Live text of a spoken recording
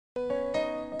Oh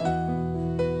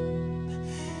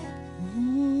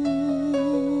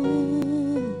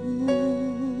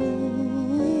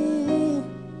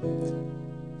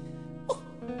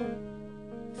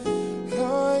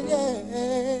yeah.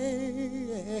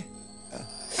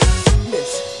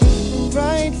 Listen,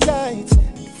 bright lights,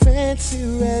 fancy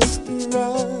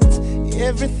restaurants,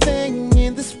 everything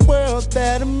in this world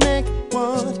that a man could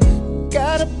want.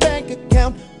 Got a bank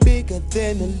account bigger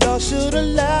than the law should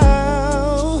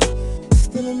allow.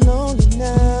 Still I'm lonely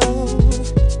now.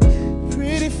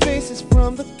 Pretty faces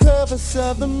from the covers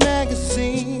of the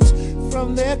magazines,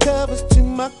 from their covers to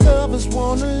my covers,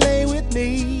 wanna lay with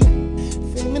me.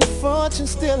 Fame and fortune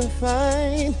still I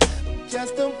find,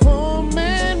 just a poor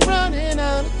man running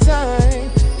out of time.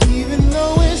 Even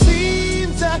though it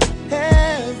seems I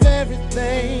have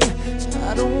everything,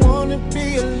 I don't wanna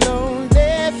be a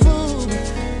lonely fool.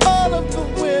 All of the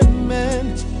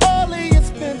women, all the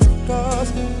expensive cars,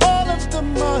 all of the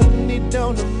money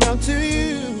don't amount to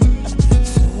you.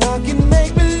 So I can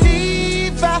make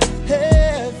believe I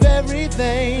have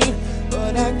everything,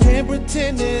 but I can't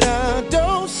pretend that I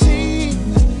don't see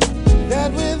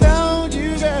that without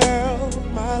you, girl,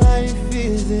 my life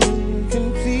is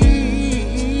incomplete.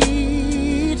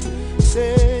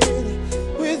 Said,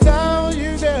 without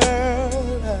you, girl,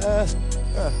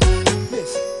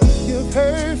 listen, your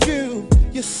perfume,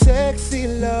 your sexy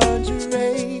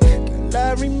lingerie, girl,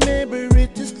 I remember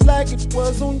it just like it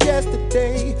was on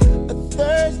yesterday. A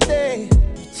Thursday,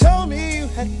 you told me you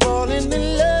had fallen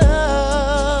in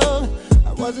love.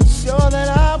 I wasn't sure that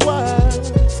I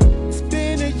was. It's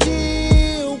been a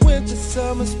year, winter,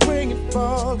 summer, spring and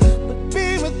fall, but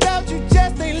being without you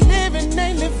just ain't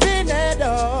living at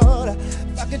all.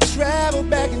 If I could travel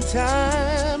back in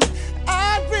time,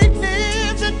 I'd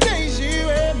relive the days you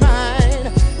were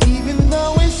mine. Even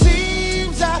though it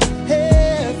seems I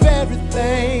have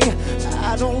everything,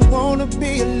 I don't wanna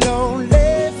be a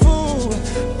lonely fool.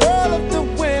 All of the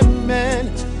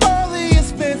women, all the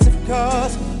expensive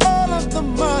cars, all of the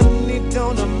money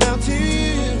don't amount to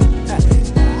you.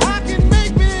 I can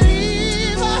make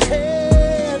believe I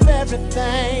have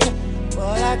everything,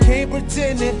 but I can't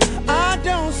pretend that I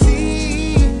don't